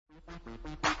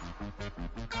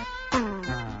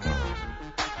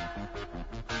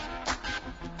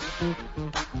My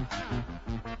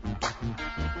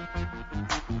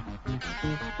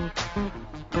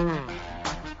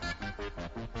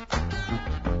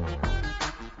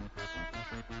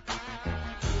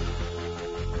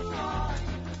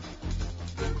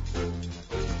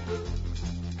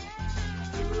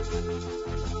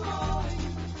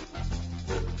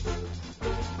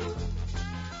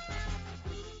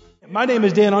name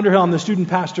is Dan Underhill. I'm the student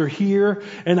pastor here,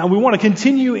 and we want to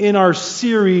continue in our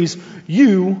series,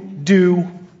 You Do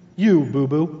You,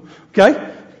 boo-boo.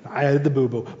 Okay? I added the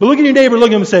boo-boo. But look at your neighbor, look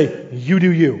at him and say, You do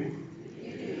you.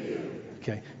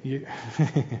 Okay.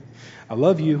 I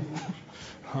love you,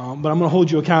 but I'm going to hold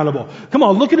you accountable. Come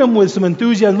on, look at him with some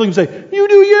enthusiasm. Look at him and say, You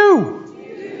do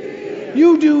you.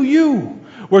 You do you.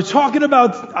 We're talking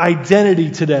about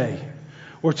identity today.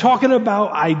 We're talking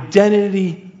about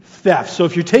identity theft. So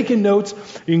if you're taking notes,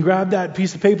 you can grab that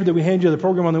piece of paper that we hand you at the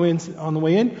program on the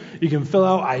way in. You can fill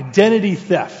out identity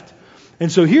theft.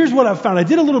 And so here's what I found. I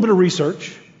did a little bit of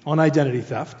research on identity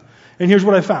theft, and here's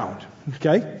what I found.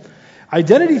 Okay?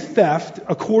 Identity theft,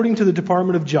 according to the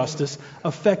Department of Justice,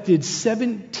 affected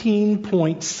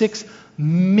 17.6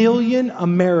 million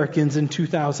Americans in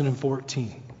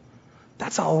 2014.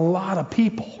 That's a lot of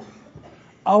people.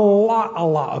 A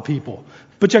lot of people.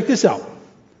 But check this out.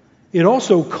 It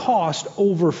also cost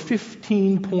over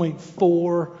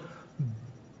 $15.4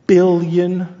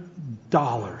 billion.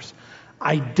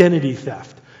 Identity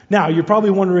theft. Now, you're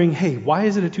probably wondering, hey, why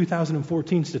is it a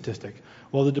 2014 statistic?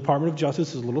 Well, the Department of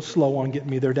Justice is a little slow on getting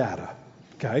me their data.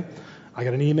 Okay? I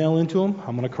got an email into them.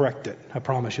 I'm going to correct it. I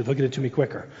promise you. They'll get it to me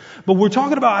quicker. But we're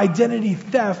talking about identity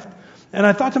theft, and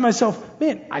I thought to myself,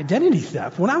 man, identity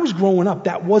theft, when I was growing up,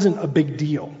 that wasn't a big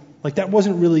deal. Like, that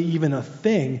wasn't really even a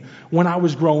thing when I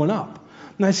was growing up.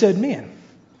 And I said, man,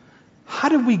 how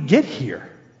did we get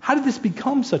here? How did this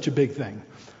become such a big thing?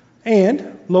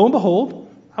 And lo and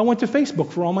behold, I went to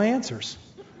Facebook for all my answers.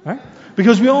 Right?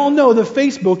 Because we all know that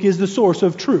Facebook is the source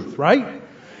of truth, right?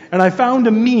 And I found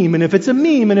a meme, and if it's a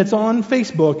meme and it's on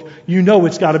Facebook, you know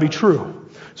it's got to be true.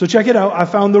 So check it out. I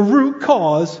found the root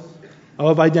cause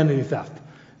of identity theft.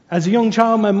 As a young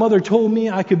child, my mother told me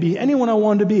I could be anyone I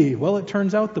wanted to be. Well, it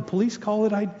turns out the police call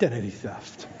it identity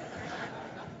theft.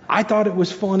 I thought it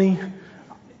was funny.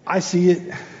 I see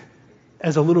it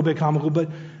as a little bit comical, but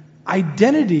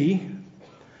identity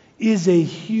is a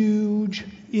huge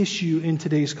issue in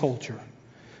today's culture.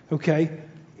 Okay?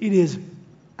 It is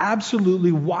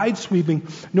absolutely wide-sweeping.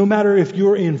 No matter if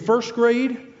you're in first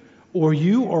grade or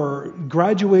you are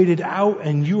graduated out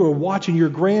and you are watching your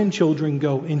grandchildren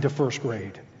go into first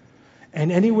grade. And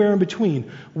anywhere in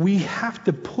between, we have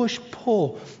to push,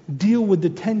 pull, deal with the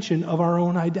tension of our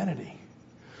own identity.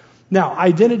 Now,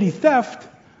 identity theft,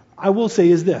 I will say,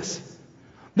 is this.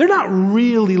 They're not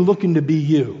really looking to be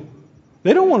you.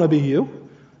 They don't want to be you.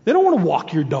 They don't want to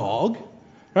walk your dog,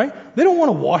 right? They don't want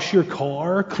to wash your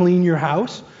car, clean your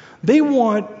house. They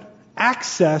want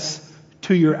access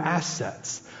to your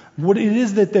assets. What it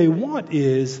is that they want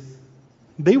is,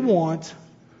 they want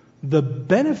the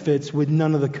benefits with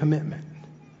none of the commitment.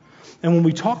 And when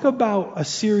we talk about a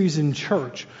series in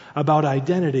church about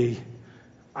identity,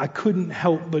 I couldn't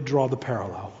help but draw the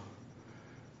parallel.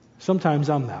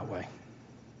 Sometimes I'm that way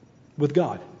with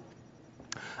God.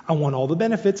 I want all the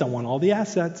benefits, I want all the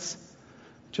assets,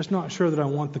 just not sure that I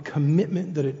want the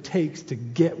commitment that it takes to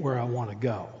get where I want to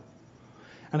go.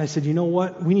 And I said, you know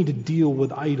what? We need to deal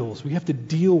with idols. We have to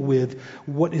deal with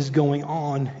what is going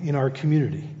on in our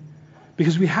community.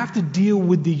 Because we have to deal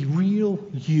with the real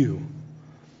you.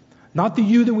 Not the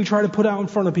you that we try to put out in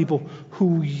front of people,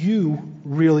 who you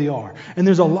really are. And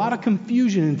there's a lot of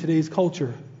confusion in today's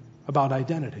culture about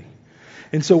identity.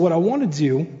 And so what I want to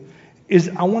do is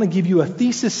I want to give you a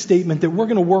thesis statement that we're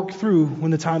going to work through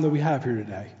in the time that we have here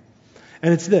today.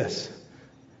 And it's this.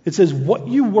 It says, what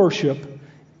you worship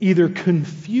either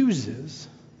confuses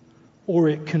or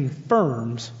it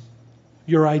confirms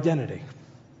your identity.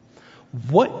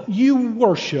 What you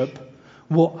worship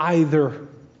will either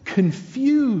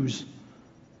confuse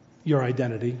your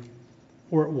identity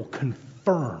or it will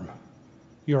confirm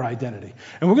your identity.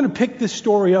 And we're going to pick this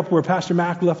story up where Pastor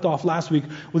Mac left off last week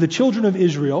with the children of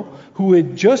Israel who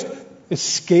had just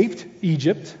escaped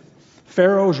Egypt.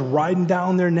 Pharaoh's riding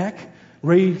down their neck,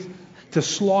 ready to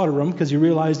slaughter them because he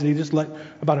realized that he just let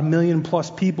about 1 million plus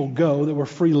people go that were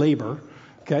free labor.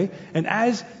 Okay? And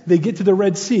as they get to the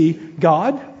Red Sea,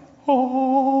 God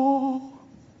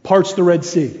parts the Red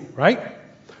Sea, right?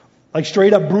 Like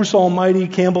straight up Bruce Almighty,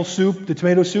 Campbell's soup, the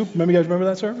tomato soup. You guys remember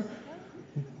that sermon?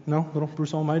 No? Little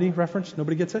Bruce Almighty reference?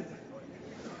 Nobody gets it?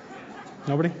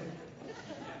 Nobody?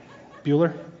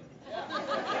 Bueller?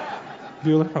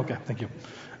 Okay, thank you.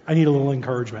 I need a little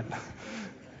encouragement.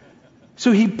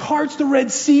 So he parts the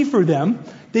Red Sea for them.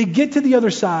 They get to the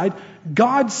other side.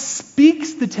 God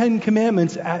speaks the 10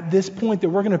 Commandments at this point that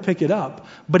we're going to pick it up,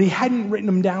 but he hadn't written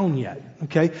them down yet.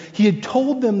 Okay? He had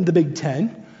told them the Big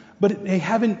 10, but they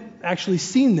haven't actually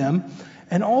seen them.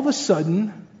 And all of a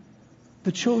sudden,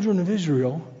 the children of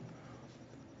Israel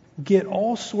get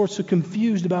all sorts of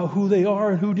confused about who they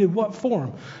are and who did what for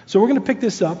them. So we're going to pick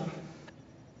this up,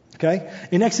 okay,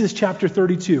 in Exodus chapter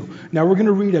 32. Now we're going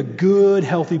to read a good,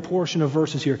 healthy portion of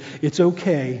verses here. It's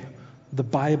okay. The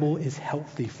Bible is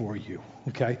healthy for you,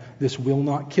 okay? This will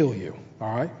not kill you,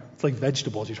 all right? It's like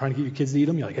vegetables. You're trying to get your kids to eat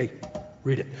them. You're like, hey,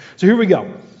 read it. So here we go.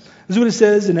 This is what it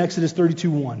says in Exodus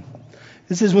 32:1.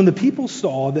 It says, when the people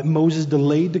saw that Moses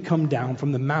delayed to come down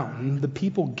from the mountain, the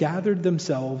people gathered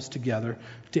themselves together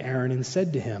to Aaron and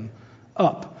said to him,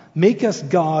 up, make us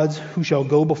gods who shall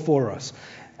go before us.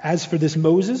 As for this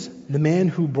Moses, the man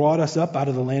who brought us up out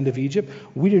of the land of Egypt,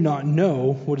 we do not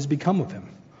know what has become of him.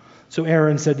 So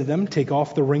Aaron said to them, take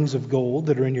off the rings of gold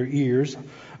that are in your ears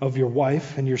of your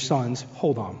wife and your sons.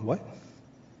 Hold on, what?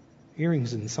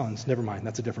 Earrings and sons. Never mind,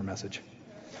 that's a different message.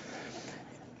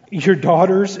 Your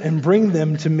daughters, and bring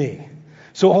them to me.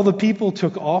 So all the people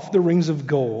took off the rings of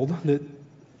gold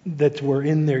that were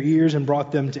in their ears and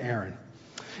brought them to Aaron.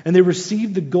 And they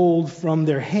received the gold from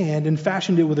their hand and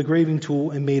fashioned it with a graving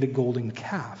tool and made a golden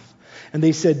calf. And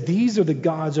they said, these are the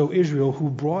gods, O Israel, who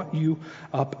brought you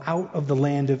up out of the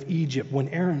land of Egypt. When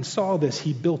Aaron saw this,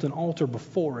 he built an altar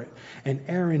before it. And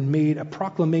Aaron made a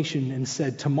proclamation and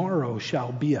said, tomorrow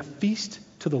shall be a feast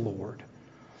to the Lord.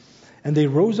 And they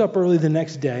rose up early the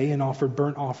next day and offered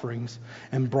burnt offerings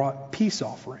and brought peace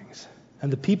offerings.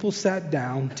 And the people sat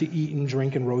down to eat and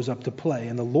drink and rose up to play.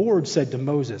 And the Lord said to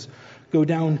Moses, go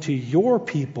down to your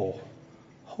people.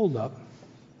 Hold up.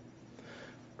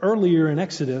 Earlier in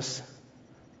Exodus,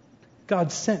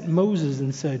 God sent Moses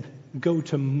and said, go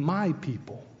to my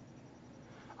people.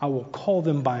 I will call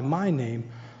them by my name.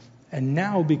 And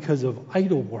now because of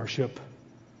idol worship,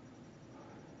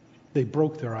 they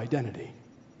broke their identity.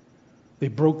 They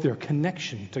broke their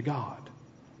connection to God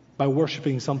by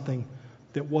worshiping something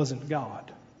that wasn't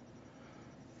God.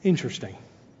 Interesting.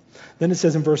 Then it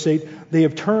says in verse 8, they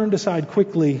have turned aside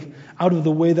quickly out of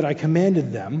the way that I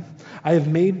commanded them.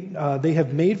 They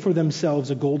have made for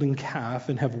themselves a golden calf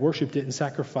and have worshipped it and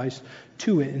sacrificed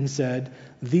to it and said,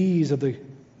 these are the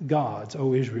gods,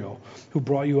 O Israel, who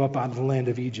brought you up out of the land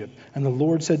of Egypt. And the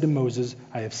Lord said to Moses,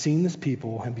 I have seen this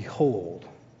people, and behold,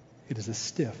 it is a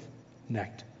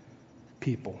stiff-necked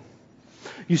people.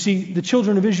 You see, the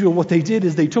children of Israel, what they did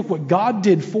is they took what God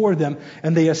did for them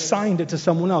and they assigned it to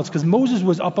someone else. Because Moses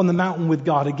was up on the mountain with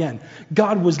God again.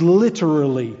 God was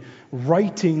literally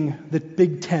writing the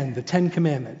Big Ten, the 10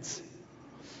 Commandments.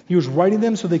 He was writing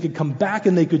them so they could come back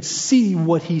and they could see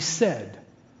what he said.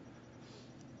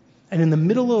 And in the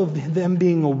middle of them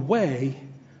being away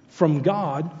from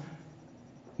God,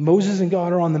 Moses and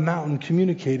God are on the mountain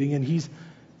communicating, and he's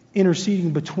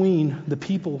interceding between the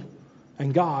people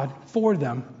and God for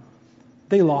them.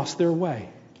 They lost their way.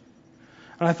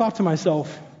 And I thought to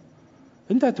myself,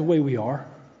 isn't that the way we are?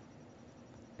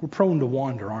 We're prone to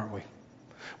wander, aren't we?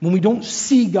 When we don't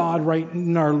see God right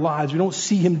in our lives, we don't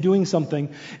see him doing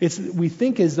something, we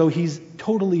think as though he's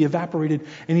totally evaporated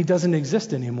and he doesn't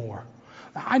exist anymore.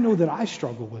 I know that I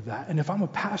struggle with that. And if I'm a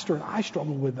pastor and I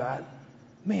struggle with that,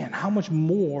 man, how much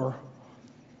more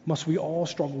must we all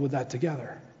struggle with that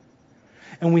together?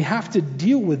 And we have to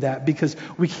deal with that because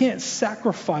we can't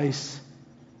sacrifice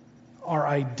our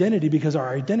identity because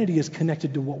our identity is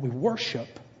connected to what we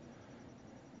worship.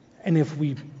 And if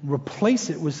we replace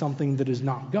it with something that is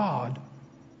not God,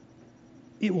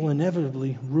 it will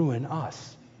inevitably ruin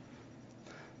us.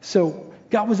 So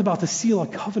God was about to seal a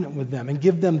covenant with them and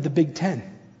give them the Big Ten,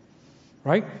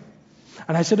 right?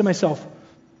 And I said to myself,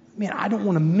 man, I don't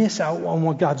want to miss out on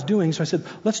what God's doing. So I said,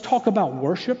 let's talk about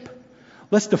worship.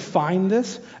 Let's define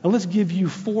this, and let's give you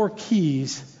 4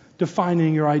 keys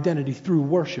defining your identity through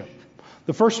worship.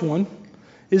 The first one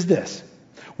is this.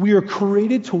 We are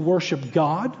created to worship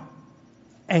God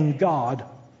and God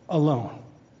alone.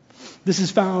 This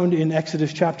is found in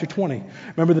Exodus chapter 20.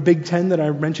 Remember the Big 10 that I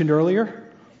mentioned earlier?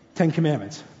 10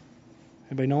 Commandments.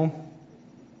 Anybody know them?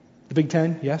 The Big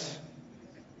 10, yes?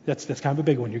 That's kind of a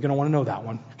big one. You're going to want to know that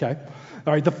one, okay?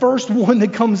 All right, the first one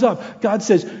that comes up, God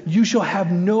says, you shall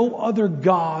have no other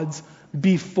gods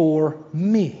before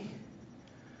me.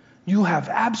 You have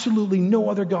absolutely no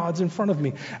other gods in front of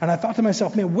me. And I thought to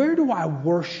myself, man, where do I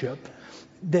worship?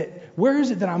 Where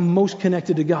is it that I'm most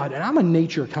connected to God? And I'm a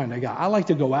nature kind of guy. I like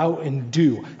to go out and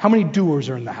do. How many doers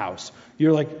are in the house?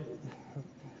 You're like,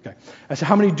 Okay. I said,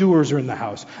 how many doers are in the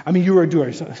house? I mean, you were a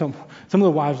doer. Some of the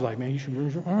wives are like, man, you should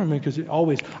raise your arm, because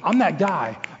I'm that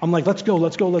guy. I'm like, let's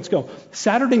go.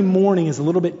 Saturday morning is a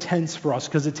little bit tense for us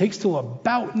because it takes till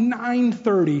about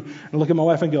 9:30. And I look at my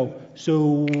wife and go,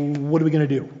 so what are we going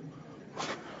to do?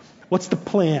 What's the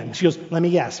plan? She goes, let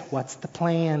me guess. What's the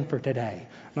plan for today?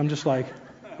 And I'm just like,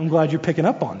 I'm glad you're picking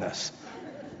up on this.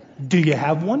 Do you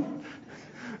have one?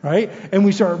 Right? And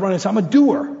we started running. So I'm a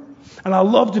doer. And I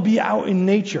love to be out in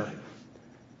nature.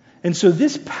 And so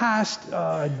this past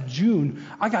June,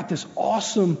 I got this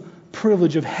awesome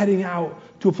privilege of heading out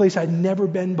to a place I'd never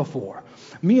been before.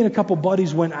 Me and a couple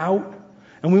buddies went out,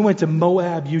 and we went to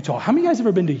Moab, Utah. How many of you guys have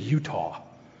ever been to Utah?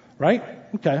 Right?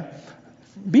 Okay.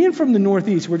 Being from the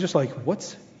Northeast, we're just like,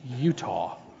 what's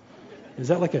Utah? Is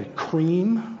that like a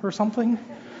cream or something?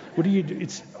 What do you do?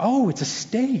 It's a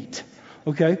state.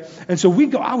 Okay? And so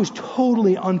I was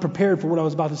totally unprepared for what I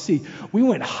was about to see. We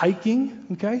went hiking,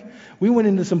 okay? We went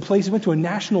into some places, went to a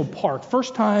national park.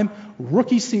 First time,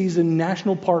 rookie season,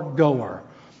 national park goer.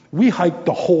 We hiked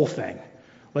the whole thing.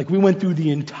 Like, we went through the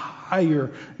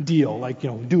entire deal. Like,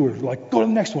 doers, like, go to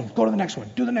the next one,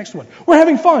 do the next one. We're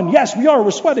having fun. Yes, we are. We're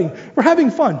sweating. We're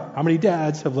having fun. How many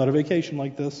dads have led a vacation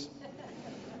like this?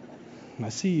 I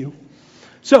see you.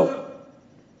 So,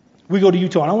 we go to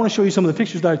Utah, and I want to show you some of the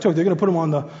pictures that I took. They're going to put them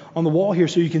on the wall here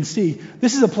so you can see.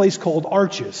 This is a place called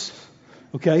Arches,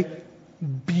 okay?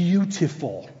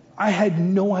 Beautiful. I had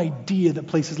no idea that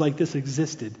places like this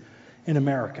existed in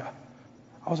America.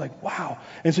 I was like, wow.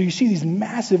 And so you see these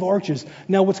massive arches.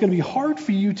 Now, what's going to be hard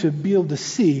for you to be able to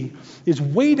see is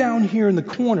way down here in the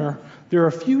corner, there are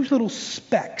a few little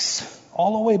specks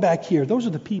all the way back here. Those are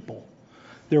the people.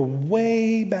 They're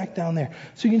way back down there.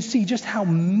 So you can see just how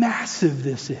massive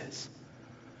this is.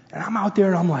 And I'm out there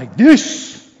and I'm like,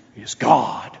 this is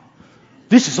God.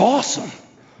 This is awesome.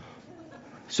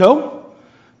 So,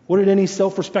 what did any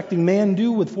self-respecting man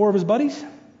do with 4 of his buddies?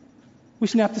 We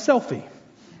snapped a selfie,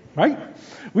 right?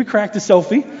 We cracked a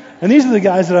selfie. And these are the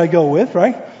guys that I go with,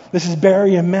 right? This is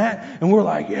Barry and Matt. And we're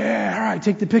like, yeah, all right,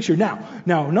 take the picture. Now,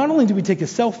 not only did we take a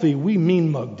selfie, we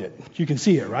mean mugged it. You can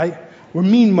see it, right? We're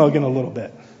mean mugging a little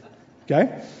bit.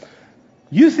 Okay?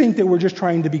 You think that we're just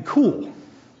trying to be cool.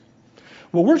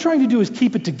 What we're trying to do is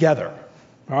keep it together.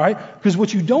 All right? Because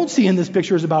what you don't see in this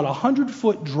picture is about a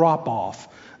 100-foot drop-off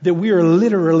that we are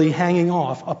literally hanging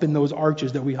off up in those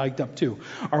arches that we hiked up to.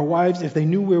 Our wives, if they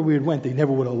knew where we had went, they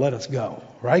never would have let us go.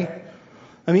 Right?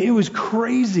 I mean, it was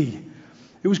crazy.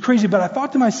 It was crazy. But I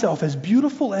thought to myself, as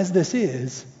beautiful as this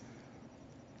is,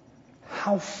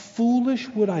 how foolish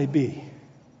would I be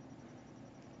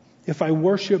if I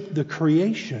worship the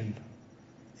creation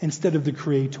instead of the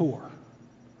Creator?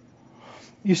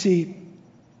 You see,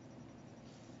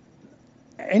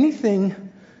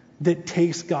 anything that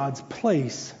takes God's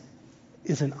place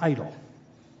is an idol.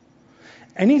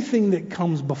 Anything that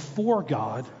comes before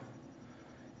God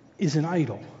is an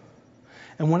idol.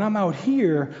 And when I'm out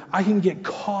here, I can get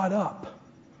caught up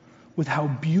with how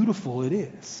beautiful it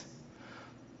is.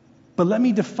 But let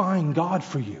me define God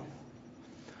for you.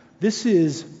 This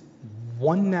is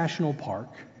one national park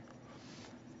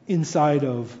inside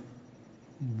of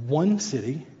one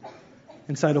city,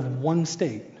 inside of one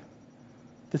state,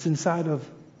 that's inside of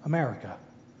America.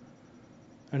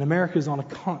 And America is on a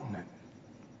continent.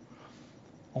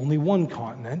 Only one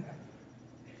continent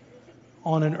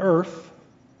on an earth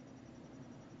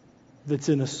that's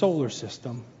in a solar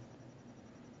system.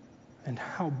 And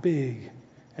how big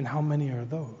and how many are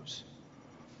those?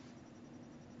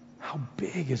 How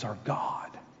big is our God?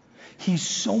 He's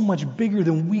so much bigger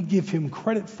than we give him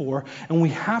credit for, and we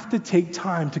have to take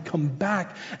time to come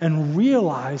back and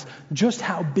realize just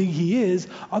how big he is.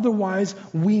 Otherwise,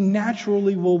 we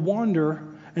naturally will wander,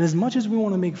 and as much as we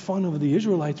want to make fun of the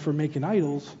Israelites for making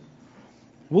idols,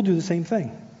 we'll do the same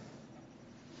thing.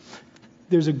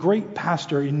 There's a great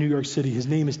pastor in New York City. His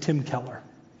name is Tim Keller.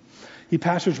 He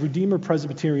pastors Redeemer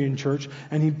Presbyterian Church,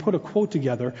 and he put a quote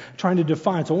together trying to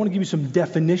define. So I want to give you some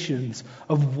definitions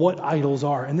of what idols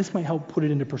are, and this might help put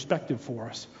it into perspective for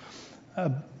us.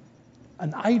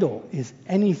 An idol is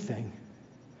anything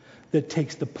that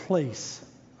takes the place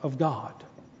of God.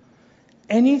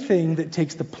 Anything that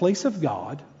takes the place of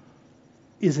God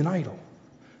is an idol.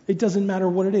 It doesn't matter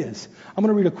what it is. I'm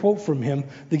going to read a quote from him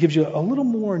that gives you a little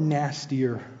more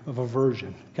nastier of a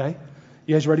version. Okay?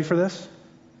 You guys ready for this?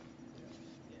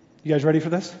 You guys ready for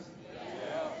this?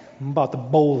 Yeah. I'm about to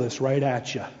bowl this right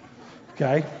at you.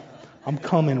 Okay? I'm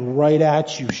coming right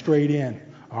at you, straight in.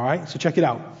 All right? So check it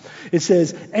out. It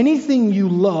says, anything you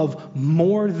love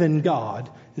more than God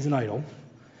is an idol.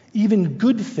 Even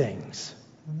good things.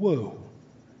 Whoa.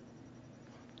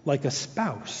 Like a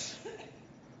spouse.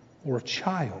 or a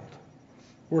child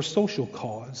or a social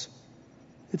cause,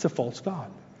 it's a false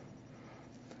god.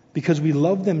 Because we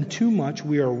love them too much,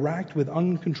 we are racked with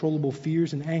uncontrollable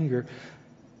fears and anger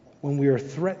when we are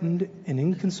threatened and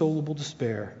inconsolable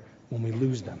despair when we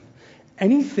lose them.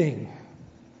 Anything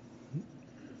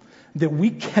that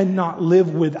we cannot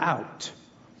live without,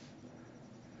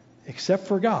 except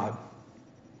for God,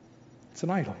 it's an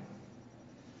idol.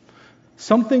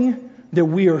 Something that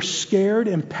we are scared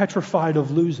and petrified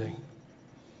of losing.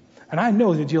 And I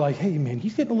know that you're like, hey man,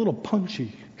 he's getting a little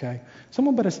punchy, okay?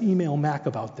 Someone better email Mac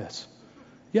about this.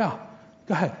 Yeah,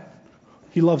 go ahead.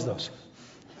 He loves those.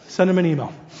 Send him an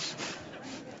email.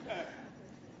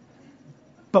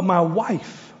 But my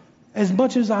wife, as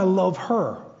much as I love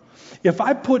her, if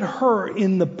I put her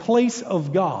in the place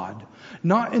of God,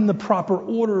 not in the proper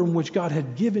order in which God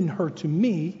had given her to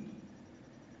me,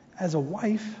 as a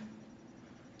wife,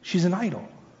 she's an idol.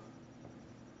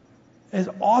 As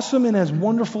awesome and as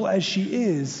wonderful as she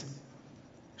is,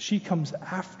 she comes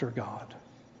after God.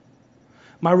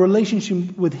 My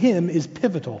relationship with him is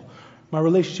pivotal. My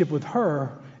relationship with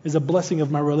her is a blessing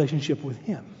of my relationship with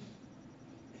him.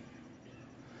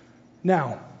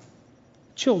 Now,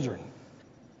 children.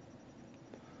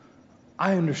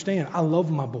 I understand. I love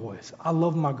my boys. I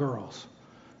love my girls.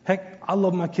 Heck, I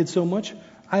love my kids so much,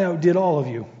 I outdid all of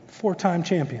you. 4-time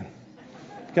champion.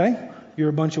 Okay? You're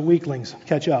a bunch of weaklings.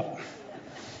 Catch up.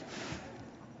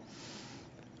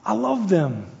 I love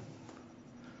them.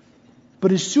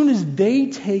 But as soon as they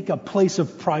take a place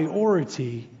of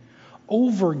priority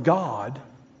over God,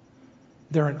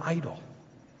 they're an idol.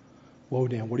 Whoa,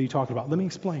 Dan, what are you talking about? Let me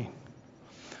explain.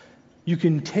 You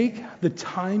can take the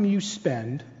time you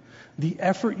spend, the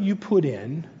effort you put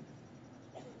in,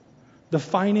 the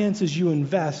finances you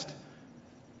invest,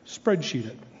 spreadsheet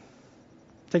it.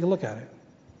 Take a look at it.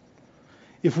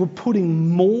 If we're putting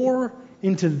more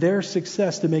into their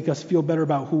success to make us feel better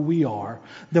about who we are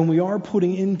than we are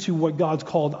putting into what God's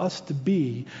called us to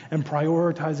be and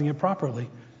prioritizing it properly,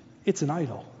 it's an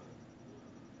idol.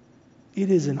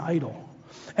 It is an idol.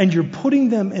 And you're putting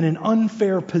them in an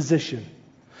unfair position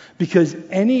because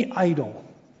any idol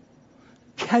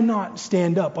cannot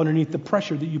stand up underneath the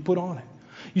pressure that you put on it.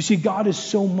 You see, God is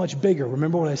so much bigger.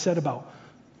 Remember what I said about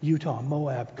Utah,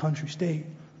 Moab, country, state,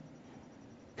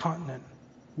 continent,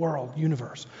 world,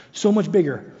 universe. So much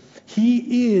bigger.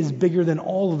 He is bigger than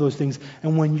all of those things.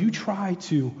 And when you try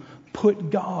to put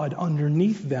God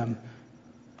underneath them,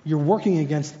 you're working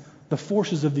against the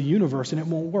forces of the universe and it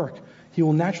won't work. He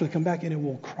will naturally come back and it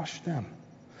will crush them.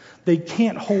 They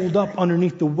can't hold up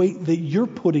underneath the weight that you're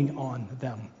putting on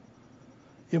them.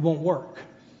 It won't work.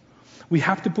 We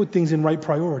have to put things in right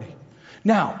priority.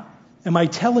 Now, am I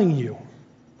telling you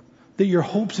that your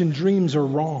hopes and dreams are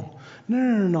wrong?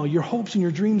 No. Your hopes and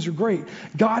your dreams are great.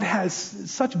 God has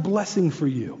such blessing for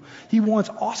you. He wants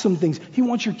awesome things. He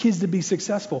wants your kids to be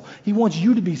successful. He wants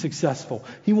you to be successful.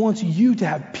 He wants you to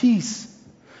have peace.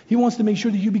 He wants to make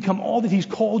sure that you become all that He's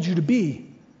called you to be.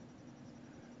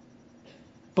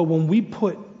 But when we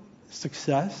put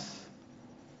success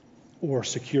or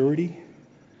security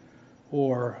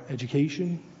or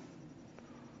education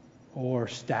or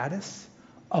status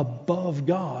above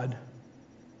God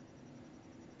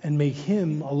and make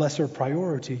Him a lesser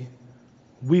priority,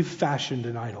 we've fashioned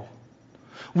an idol.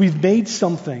 We've made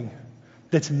something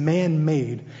that's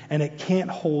man-made and it can't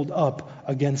hold up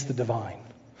against the divine.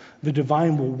 The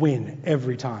divine will win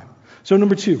every time. So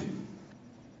number 2,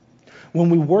 when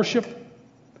we worship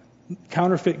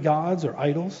counterfeit gods or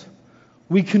idols,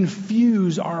 we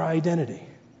confuse our identity.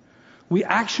 We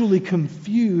actually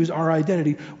confuse our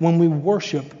identity when we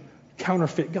worship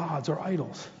counterfeit gods or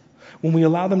idols. When we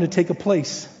allow them to take a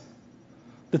place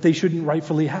that they shouldn't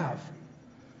rightfully have.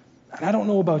 And I don't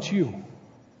know about you,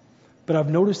 but I've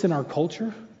noticed in our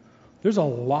culture, there's a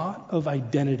lot of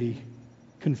identity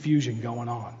confusion going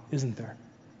on, isn't there?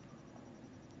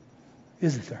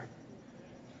 Isn't there?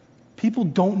 People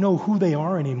don't know who they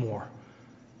are anymore.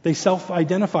 They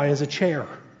self-identify as a chair.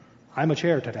 I'm a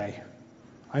chair today.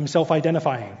 I'm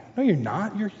self-identifying. No, you're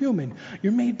not. You're human.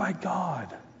 You're made by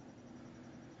God.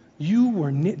 You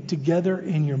were knit together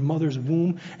in your mother's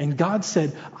womb, and God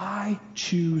said, I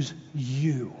choose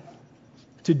you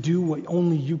to do what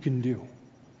only you can do.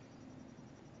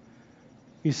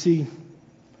 You see,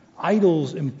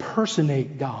 idols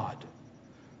impersonate God,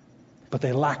 but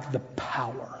they lack the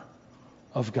power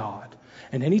of God.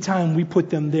 And anytime we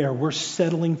put them there, we're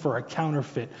settling for a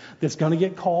counterfeit that's going to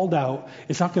get called out.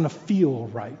 It's not going to feel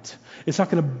right. It's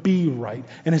not going to be right.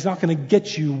 And it's not going to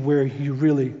get you where you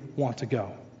really want to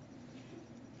go.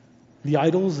 The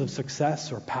idols of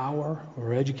success or power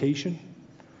or education,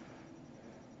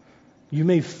 You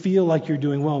may feel like you're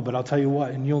doing well, but I'll tell you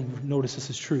what, and you'll notice this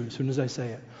is true as soon as I say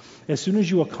it. As soon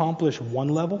as you accomplish one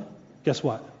level, guess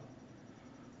what?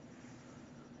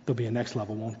 There'll be a next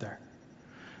level, won't there?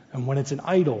 And when it's an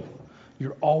idol,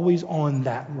 you're always on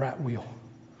that rat wheel.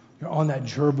 You're on that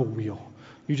gerbil wheel.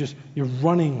 You're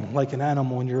running like an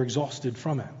animal and you're exhausted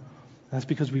from it. And that's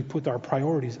because we put our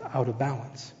priorities out of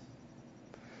balance.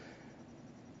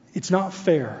 It's not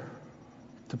fair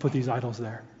to put these idols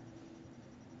there.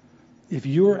 If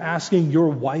you're asking your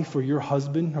wife or your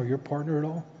husband or your partner at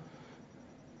all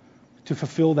to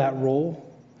fulfill that role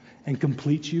and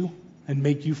complete you and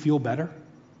make you feel better,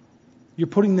 you're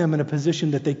putting them in a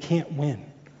position that they can't win.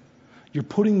 You're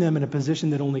putting them in a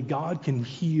position that only God can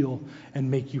heal and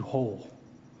make you whole.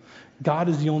 God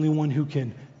is the only one who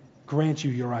can grant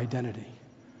you your identity.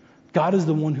 God is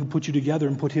the one who put you together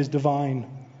and put his divine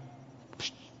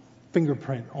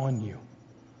fingerprint on you.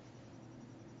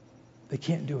 They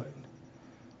can't do it.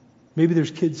 Maybe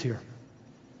there's kids here.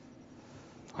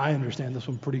 I understand this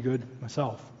one pretty good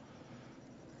myself.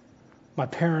 My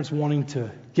parents wanting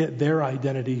to get their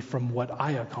identity from what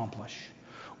I accomplish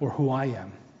or who I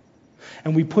am.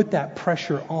 And we put that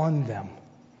pressure on them.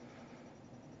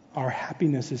 Our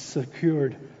happiness is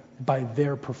secured by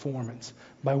their performance,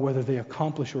 by whether they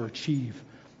accomplish or achieve.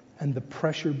 And the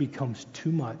pressure becomes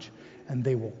too much, and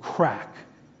they will crack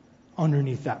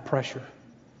underneath that pressure.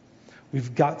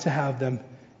 We've got to have them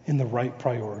in the right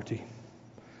priority.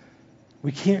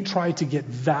 We can't try to get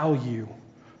value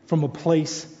from a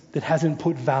place that hasn't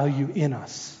put value in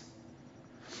us.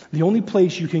 The only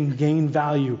place you can gain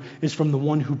value is from the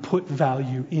one who put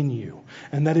value in you.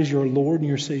 And that is your Lord and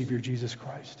your Savior, Jesus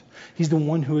Christ. He's the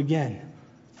one who, again,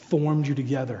 formed you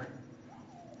together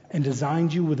and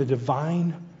designed you with a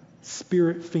divine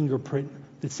spirit fingerprint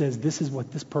that says this is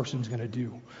what this person's going to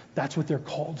do. That's what they're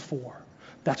called for.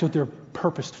 That's what they're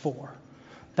purposed for.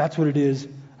 That's what it is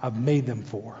I've made them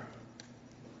for.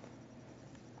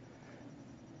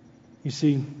 You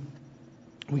see,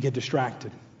 we get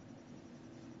distracted.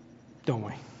 Don't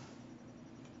we?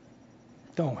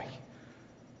 Don't we?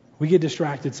 We get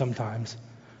distracted sometimes.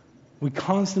 We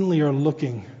constantly are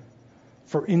looking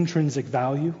for intrinsic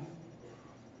value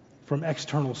from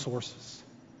external sources.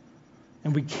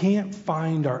 And we can't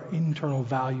find our internal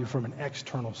value from an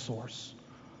external source.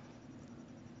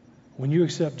 When you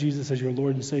accept Jesus as your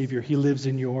Lord and Savior, he lives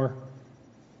in your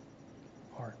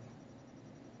heart.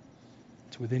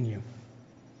 It's within you.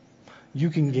 You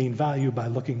can gain value by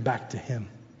looking back to him.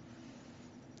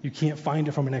 You can't find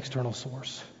it from an external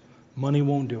source. Money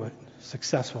won't do it.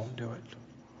 Success won't do it.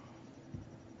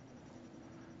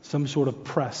 Some sort of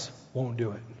press won't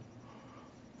do it.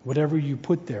 Whatever you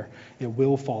put there, it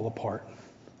will fall apart.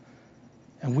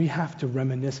 And we have to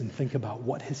reminisce and think about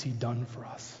what has he done for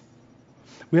us.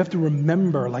 We have to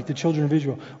remember, like the children of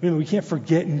Israel, we can't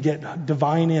forget and get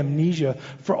divine amnesia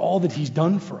for all that he's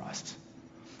done for us.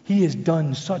 He has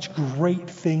done such great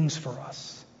things for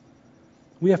us.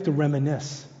 We have to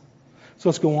reminisce. So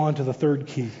let's go on to the third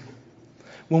key.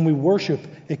 When we worship,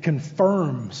 it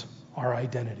confirms our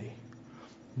identity.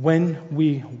 When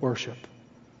we worship.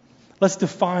 Let's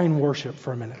define worship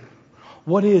for a minute.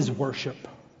 What is worship?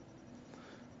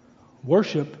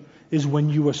 Worship is when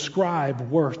you ascribe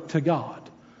worth to God,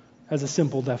 as a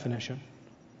simple definition.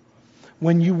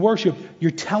 When you worship,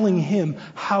 you're telling him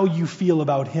how you feel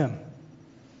about him.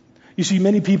 You see,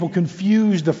 many people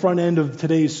confuse the front end of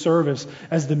today's service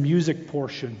as the music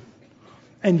portion.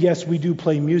 And yes, we do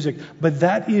play music, but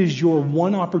that is your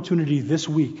one opportunity this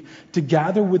week to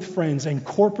gather with friends and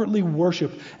corporately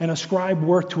worship and ascribe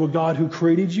worth to a God who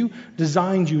created you,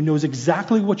 designed you, knows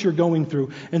exactly what you're going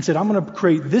through, and said, I'm going to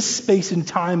create this space and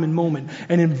time and moment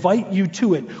and invite you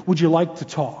to it. Would you like to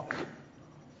talk?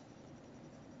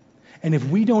 And if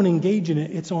we don't engage in it,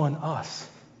 it's on us.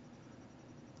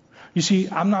 You see,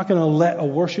 I'm not going to let a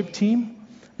worship team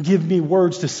give me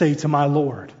words to say to my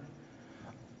Lord.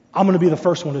 I'm going to be the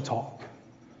first one to talk.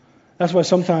 That's why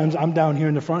sometimes I'm down here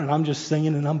in the front and I'm just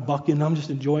singing and I'm bucking and I'm just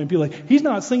enjoying. People are like, he's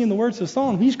not singing the words to the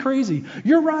song. He's crazy.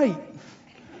 You're right.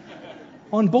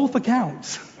 On both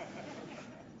accounts.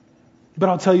 But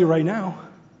I'll tell you right now,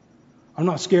 I'm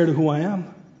not scared of who I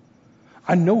am.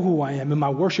 I know who I am, and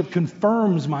my worship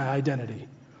confirms my identity.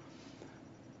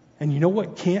 And you know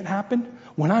what can't happen?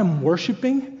 When I'm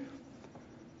worshiping,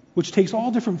 which takes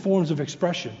all different forms of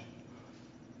expression,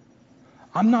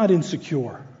 I'm not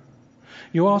insecure.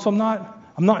 You know, also, I'm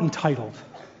not entitled.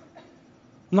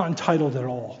 I'm not entitled at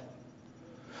all.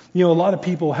 You know, a lot of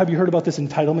people, have you heard about this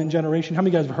entitlement generation? How many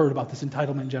of you guys have heard about this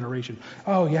entitlement generation?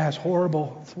 Oh, yeah, it's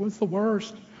horrible. What's the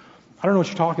worst? I don't know what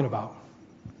you're talking about.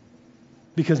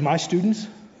 Because my students,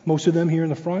 most of them here in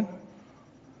the front,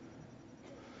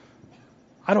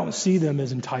 I don't see them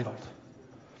as entitled.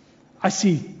 I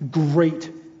see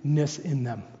greatness in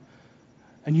them.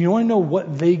 And you want to know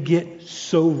what they get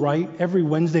so right every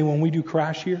Wednesday when we do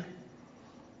Crash here?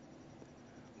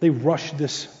 They rush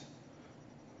this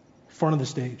front of the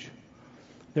stage.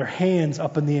 Their hands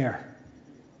up in the air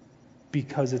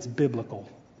because it's biblical.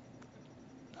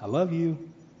 I love you.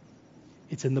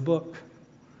 It's in the book.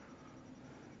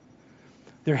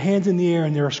 Their hands in the air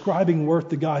and they're ascribing worth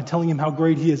to God, telling Him how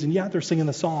great He is. And yeah, they're singing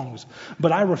the songs.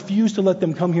 But I refuse to let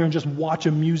them come here and just watch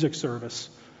a music service,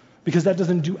 because that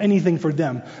doesn't do anything for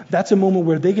them. That's a moment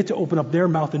where they get to open up their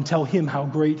mouth and tell Him how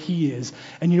great He is.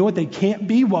 And you know what they can't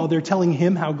be while they're telling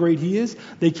Him how great He is?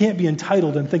 They can't be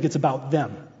entitled and think it's about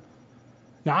them.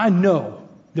 Now, I know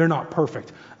they're not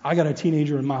perfect. I got a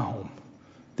teenager in my home.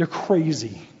 They're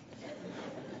crazy.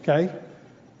 Okay?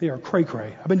 They are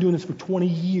cray-cray. I've been doing this for 20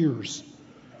 years.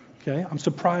 Okay? I'm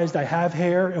surprised I have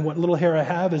hair, and what little hair I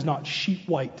have is not sheet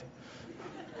white.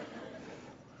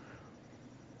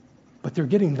 But they're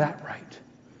getting that right.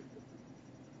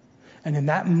 And in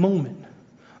that moment,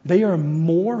 they are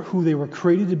more who they were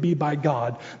created to be by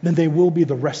God than they will be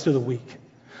the rest of the week.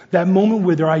 That moment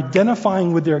where they're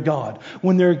identifying with their God,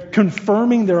 when they're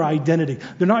confirming their identity.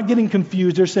 They're not getting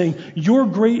confused. They're saying, you're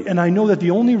great, and I know that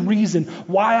the only reason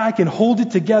why I can hold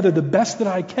it together the best that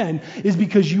I can is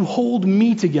because you hold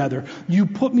me together. You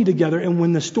put me together, and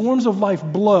when the storms of life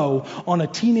blow on a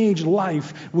teenage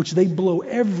life, which they blow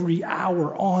every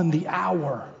hour on the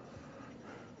hour,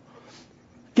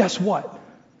 guess what?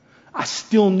 I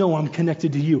still know I'm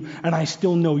connected to you, and I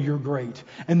still know you're great.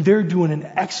 And they're doing an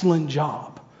excellent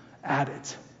job at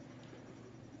it.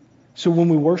 So when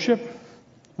we worship,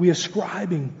 we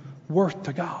ascribing worth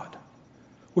to God.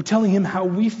 We're telling Him how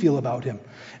we feel about Him.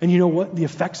 And you know what the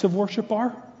effects of worship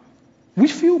are? We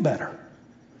feel better.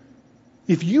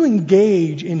 If you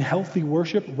engage in healthy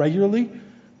worship regularly,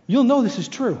 you'll know this is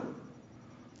true.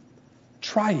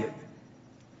 Try it.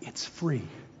 It's free.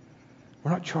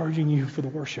 We're not charging you for the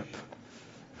worship.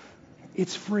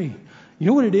 It's free. You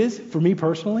know what it is for me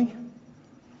personally?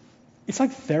 It's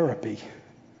like therapy,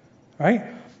 right?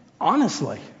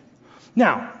 Honestly.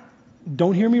 Now,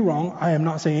 don't hear me wrong. I am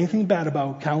not saying anything bad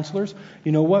about counselors.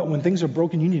 You know what? When things are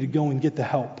broken, you need to go and get the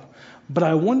help. But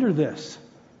I wonder this.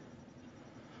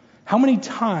 How many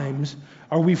times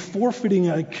are we forfeiting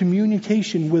a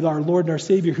communication with our Lord and our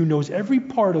Savior, who knows every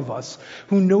part of us,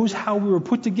 who knows how we were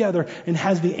put together and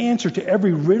has the answer to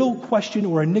every riddle, question,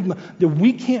 or enigma that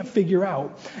we can't figure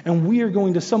out, and we are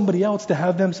going to somebody else to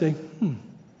have them say,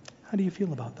 how do you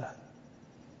feel about that?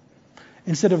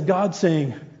 Instead of God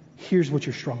saying, here's what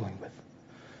you're struggling with,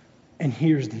 and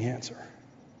here's the answer.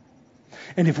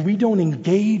 And if we don't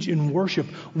engage in worship,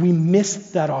 we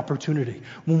miss that opportunity.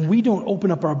 When we don't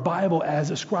open up our Bible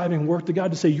as ascribing worth to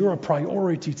God to say, you're a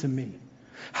priority to me.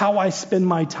 How I spend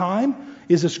my time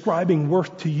is ascribing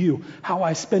worth to you. How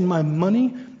I spend my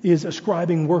money is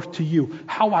ascribing worth to you.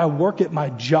 How I work at my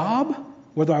job,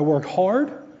 whether I work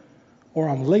hard or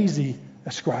I'm lazy,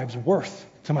 ascribes worth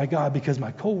to my God, because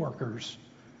my coworkers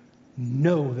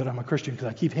know that I'm a Christian because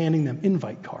I keep handing them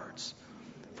invite cards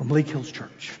from Lake Hills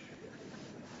Church.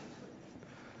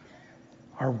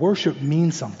 Our worship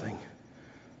means something.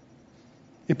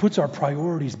 It puts our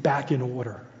priorities back in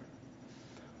order.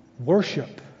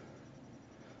 Worship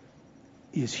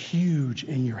is huge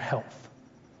in your health.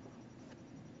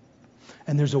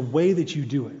 And there's a way that you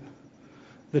do it.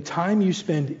 The time you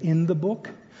spend in the book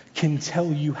can tell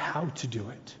you how to do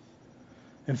it.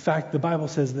 In fact, the Bible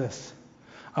says this: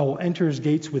 I will enter His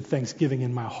gates with thanksgiving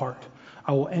in my heart.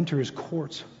 I will enter His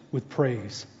courts with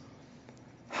praise.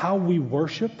 How we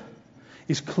worship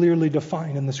is clearly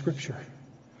defined in the Scripture.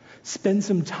 Spend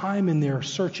some time in there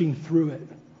searching through it,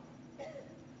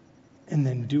 and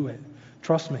then do it.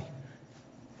 Trust me,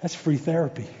 that's free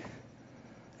therapy.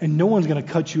 And no one's going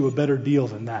to cut you a better deal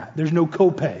than that. There's no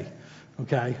copay,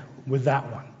 okay, with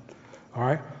that one. All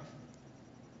right?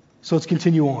 So let's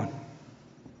continue on.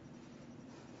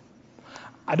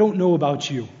 I don't know about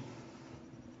you,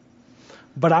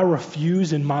 but I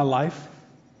refuse in my life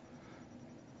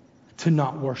to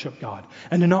not worship God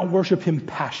and to not worship Him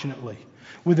passionately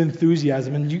with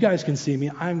enthusiasm. And you guys can see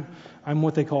me. I'm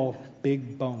what they call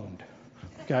big boned.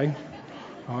 Okay?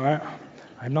 All right?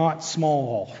 I'm not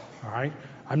small. All right?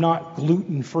 I'm not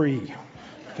gluten free.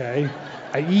 Okay?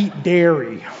 I eat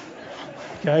dairy.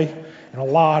 Okay? And a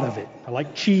lot of it. I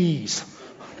like cheese.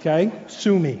 Okay?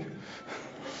 Sue me.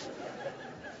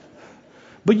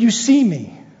 But you see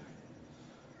me.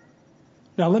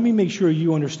 Now, let me make sure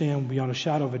you understand beyond a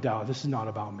shadow of a doubt, this is not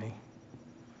about me.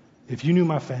 If you knew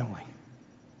my family,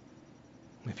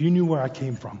 if you knew where I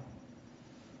came from,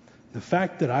 The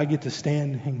fact that I get to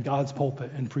stand in God's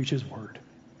pulpit and preach His word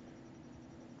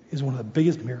is one of the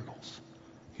biggest miracles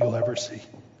you'll ever see.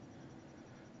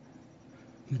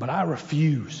 But I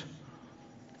refuse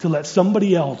to let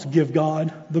somebody else give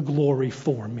God the glory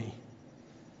for me,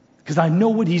 because I know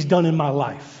what He's done in my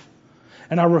life.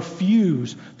 And I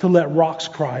refuse to let rocks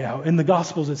cry out. In the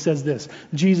Gospels it says this.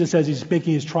 Jesus, as He's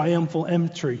making His triumphal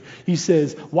entry, He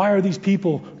says, why are these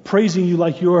people praising you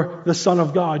like you're the Son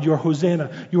of God? You're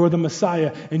Hosanna. You're the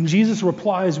Messiah. And Jesus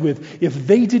replies with, if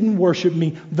they didn't worship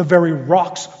me, the very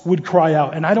rocks would cry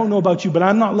out. And I don't know about you, but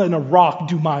I'm not letting a rock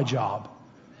do my job.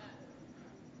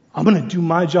 I'm going to do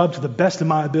my job to the best of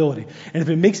my ability. And if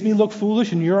it makes me look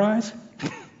foolish in your eyes,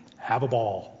 have a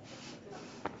ball.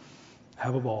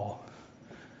 Have a ball.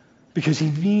 Because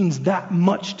He means that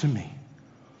much to me.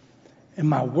 And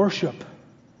my worship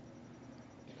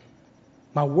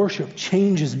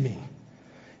changes me.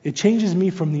 It changes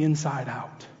me from the inside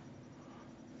out.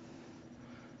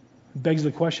 It begs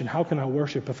the question, how can I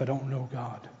worship if I don't know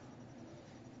God?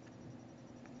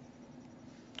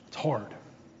 It's hard.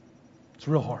 It's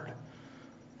real hard.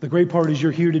 The great part is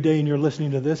you're here today and you're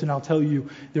listening to this, and I'll tell you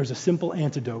there's a simple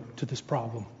antidote to this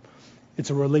problem. It's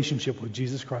a relationship with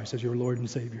Jesus Christ as your Lord and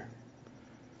Savior.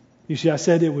 You see, I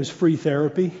said it was free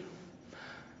therapy.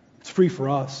 It's free for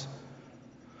us.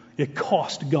 It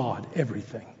cost God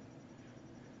everything.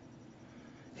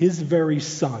 His very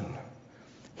Son,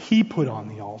 He put on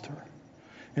the altar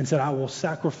and said, I will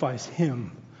sacrifice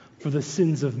Him for the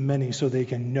sins of many so they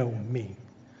can know me.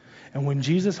 And when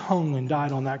Jesus hung and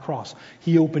died on that cross,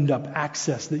 He opened up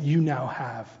access that you now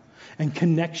have and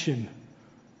connection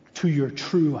to your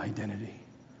true identity.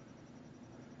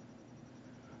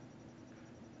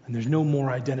 And there's no more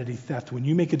identity theft. When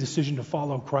you make a decision to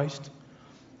follow Christ,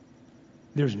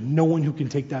 there's no one who can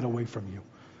take that away from you.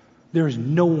 There is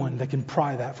no one that can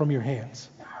pry that from your hands.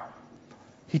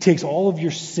 He takes all of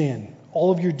your sin,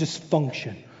 all of your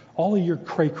dysfunction, all of your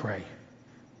cray-cray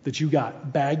that you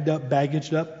got bagged up,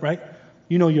 baggaged up, right?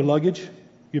 You know your luggage,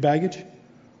 your baggage.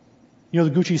 You know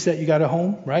the Gucci set you got at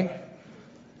home, right?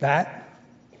 That.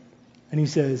 And He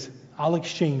says, I'll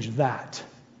exchange that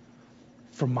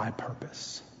for my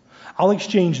purpose. I'll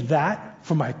exchange that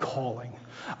for my calling.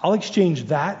 I'll exchange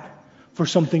that for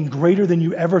something greater than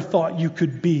you ever thought you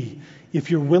could be if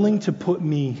you're willing to put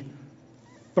me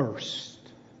first.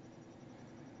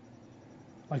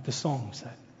 Like the song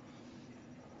said,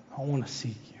 I want to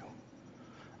seek you.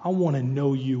 I want to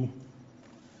know you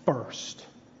first.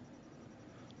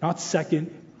 Not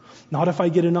second. Not if I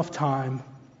get enough time.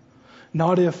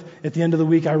 Not if at the end of the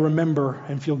week I remember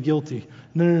and feel guilty.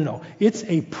 No. It's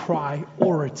a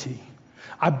priority.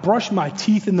 I brush my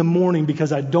teeth in the morning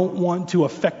because I don't want to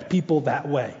affect people that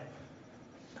way.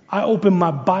 I open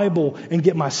my Bible and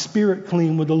get my spirit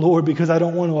clean with the Lord because I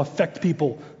don't want to affect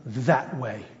people that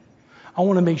way. I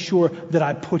want to make sure that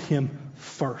I put Him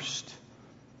first.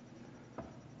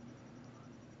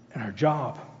 And our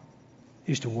job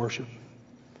is to worship.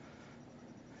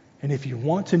 And if you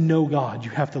want to know God,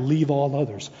 you have to leave all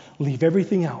others, leave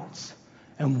everything else,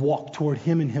 and walk toward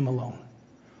Him and Him alone.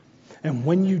 And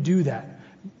when you do that,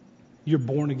 you're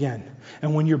born again.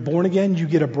 And when you're born again, you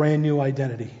get a brand new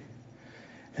identity.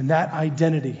 And that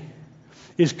identity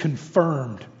is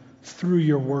confirmed through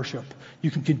your worship. You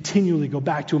can continually go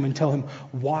back to Him and tell Him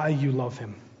why you love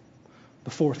Him. The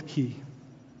fourth key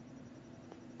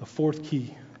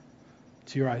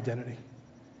to your identity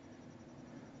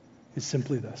is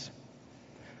simply this.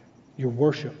 Your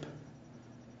worship,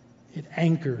 it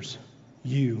anchors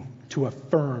you to a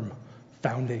firm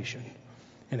foundation,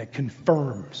 and it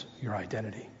confirms your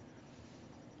identity.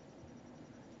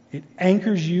 It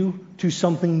anchors you to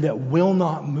something that will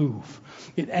not move.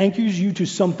 It anchors you to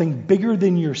something bigger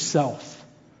than yourself.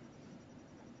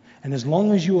 And as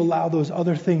long as you allow those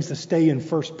other things to stay in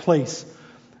first place,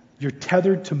 you're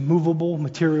tethered to movable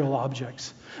material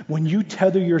objects. When you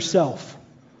tether yourself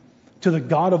to the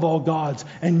God of all gods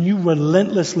and you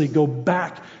relentlessly go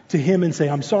back to Him and say,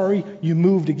 I'm sorry, you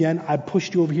moved again. I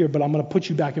pushed you over here, but I'm going to put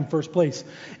you back in first place.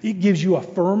 It gives you a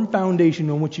firm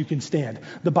foundation on which you can stand.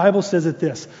 The Bible says it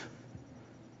this,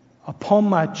 upon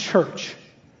my church,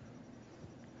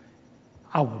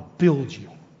 I will build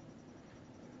you.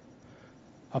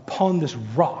 Upon this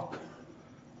rock,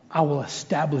 I will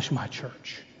establish my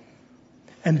church.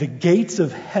 And the gates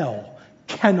of hell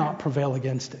cannot prevail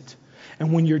against it.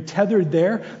 And when you're tethered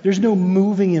there, there's no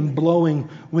moving and blowing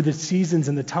with the seasons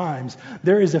and the times.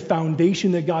 There is a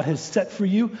foundation that God has set for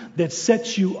you that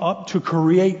sets you up to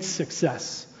create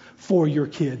success for your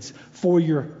kids, for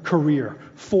your career,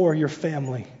 for your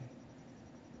family.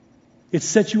 It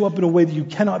sets you up in a way that you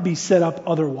cannot be set up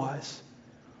otherwise.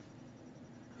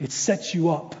 It sets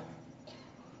you up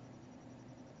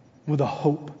with a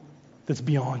hope that's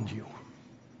beyond you.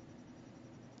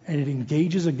 And it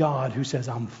engages a God who says,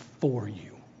 I'm for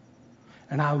you.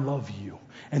 And I love you.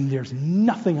 And there's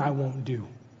nothing I won't do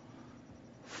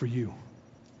for you.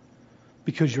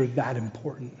 Because you're that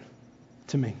important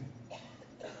to me.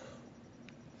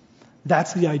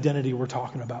 That's the identity we're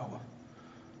talking about.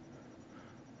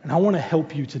 And I want to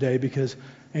help you today because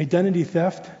identity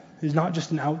theft is not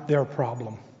just an out there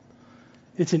problem.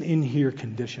 It's an in here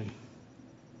condition.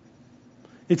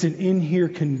 It's an in here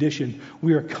condition.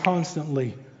 We are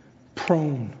constantly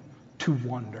prone to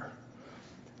wander.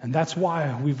 And that's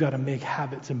why we've got to make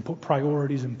habits and put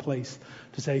priorities in place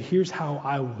to say, here's how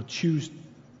I will choose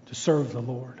to serve the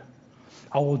Lord.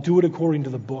 I will do it according to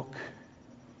the book.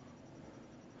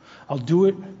 I'll do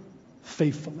it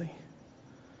faithfully.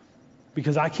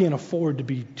 Because I can't afford to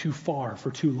be too far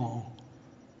for too long.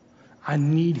 I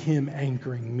need him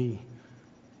anchoring me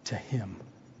to him.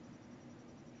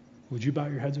 Would you bow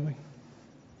your heads with me?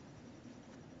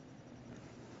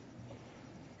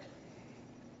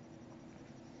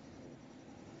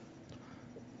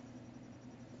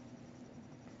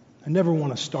 I never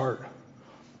want to start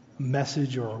a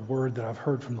message or a word that I've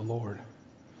heard from the Lord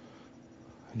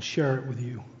and share it with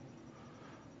you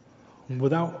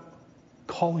without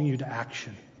calling you to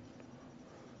action,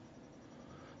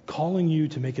 calling you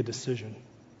to make a decision.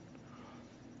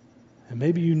 And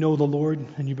maybe you know the Lord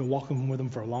and you've been walking with him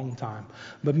for a long time.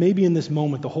 But maybe in this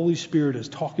moment, the Holy Spirit is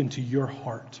talking to your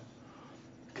heart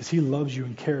because he loves you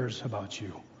and cares about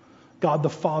you. God the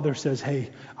Father says, hey,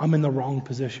 I'm in the wrong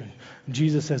position. And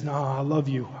Jesus says, no, I love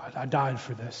you. I died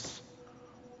for this.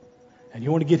 And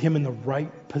you want to get him in the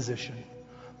right position,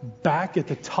 back at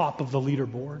the top of the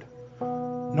leaderboard.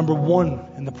 Number one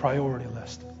in the priority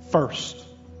list, first.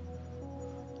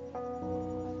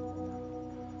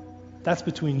 That's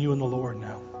between you and the Lord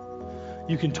now.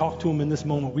 You can talk to him in this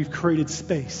moment. We've created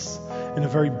space in a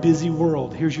very busy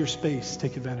world. Here's your space.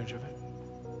 Take advantage of it.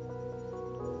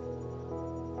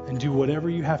 And do whatever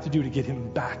you have to do to get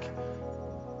him back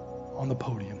on the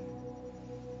podium.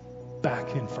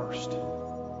 Back in first.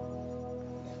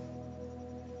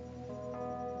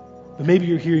 But maybe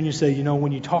you're here and you say,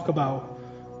 when you talk about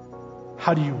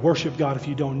how do you worship God if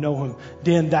you don't know him?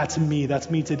 Dan, that's me. That's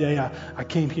me today. I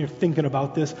came here thinking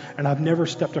about this, and I've never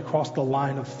stepped across the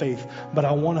line of faith. But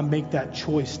I want to make that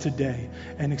choice today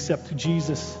and accept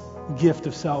Jesus' gift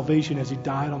of salvation as he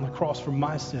died on the cross for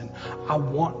my sin. I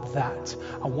want that.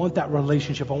 I want that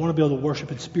relationship. I want to be able to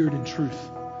worship in spirit and truth.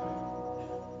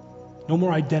 No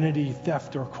more identity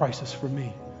theft or crisis for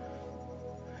me.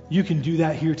 You can do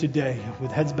that here today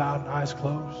with heads bowed and eyes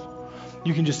closed.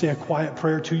 You can just say a quiet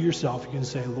prayer to yourself. You can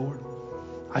say, Lord,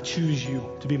 I choose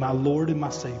you to be my Lord and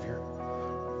my Savior.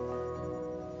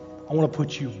 I want to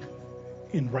put you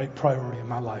in right priority in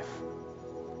my life.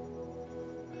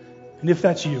 And if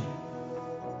that's you,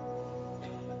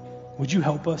 would you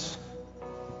help us?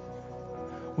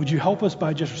 Would you help us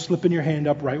by just slipping your hand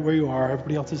up right where you are?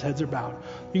 Everybody else's heads are bowed.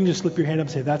 You can just slip your hand up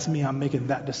and say, that's me. I'm making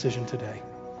that decision today.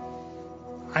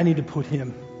 I need to put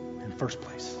him in first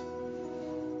place.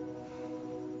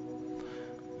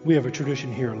 We have a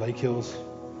tradition here at Lake Hills.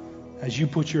 As you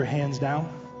put your hands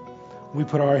down, we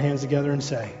put our hands together and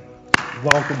say,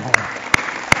 welcome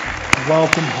home.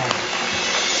 Welcome home.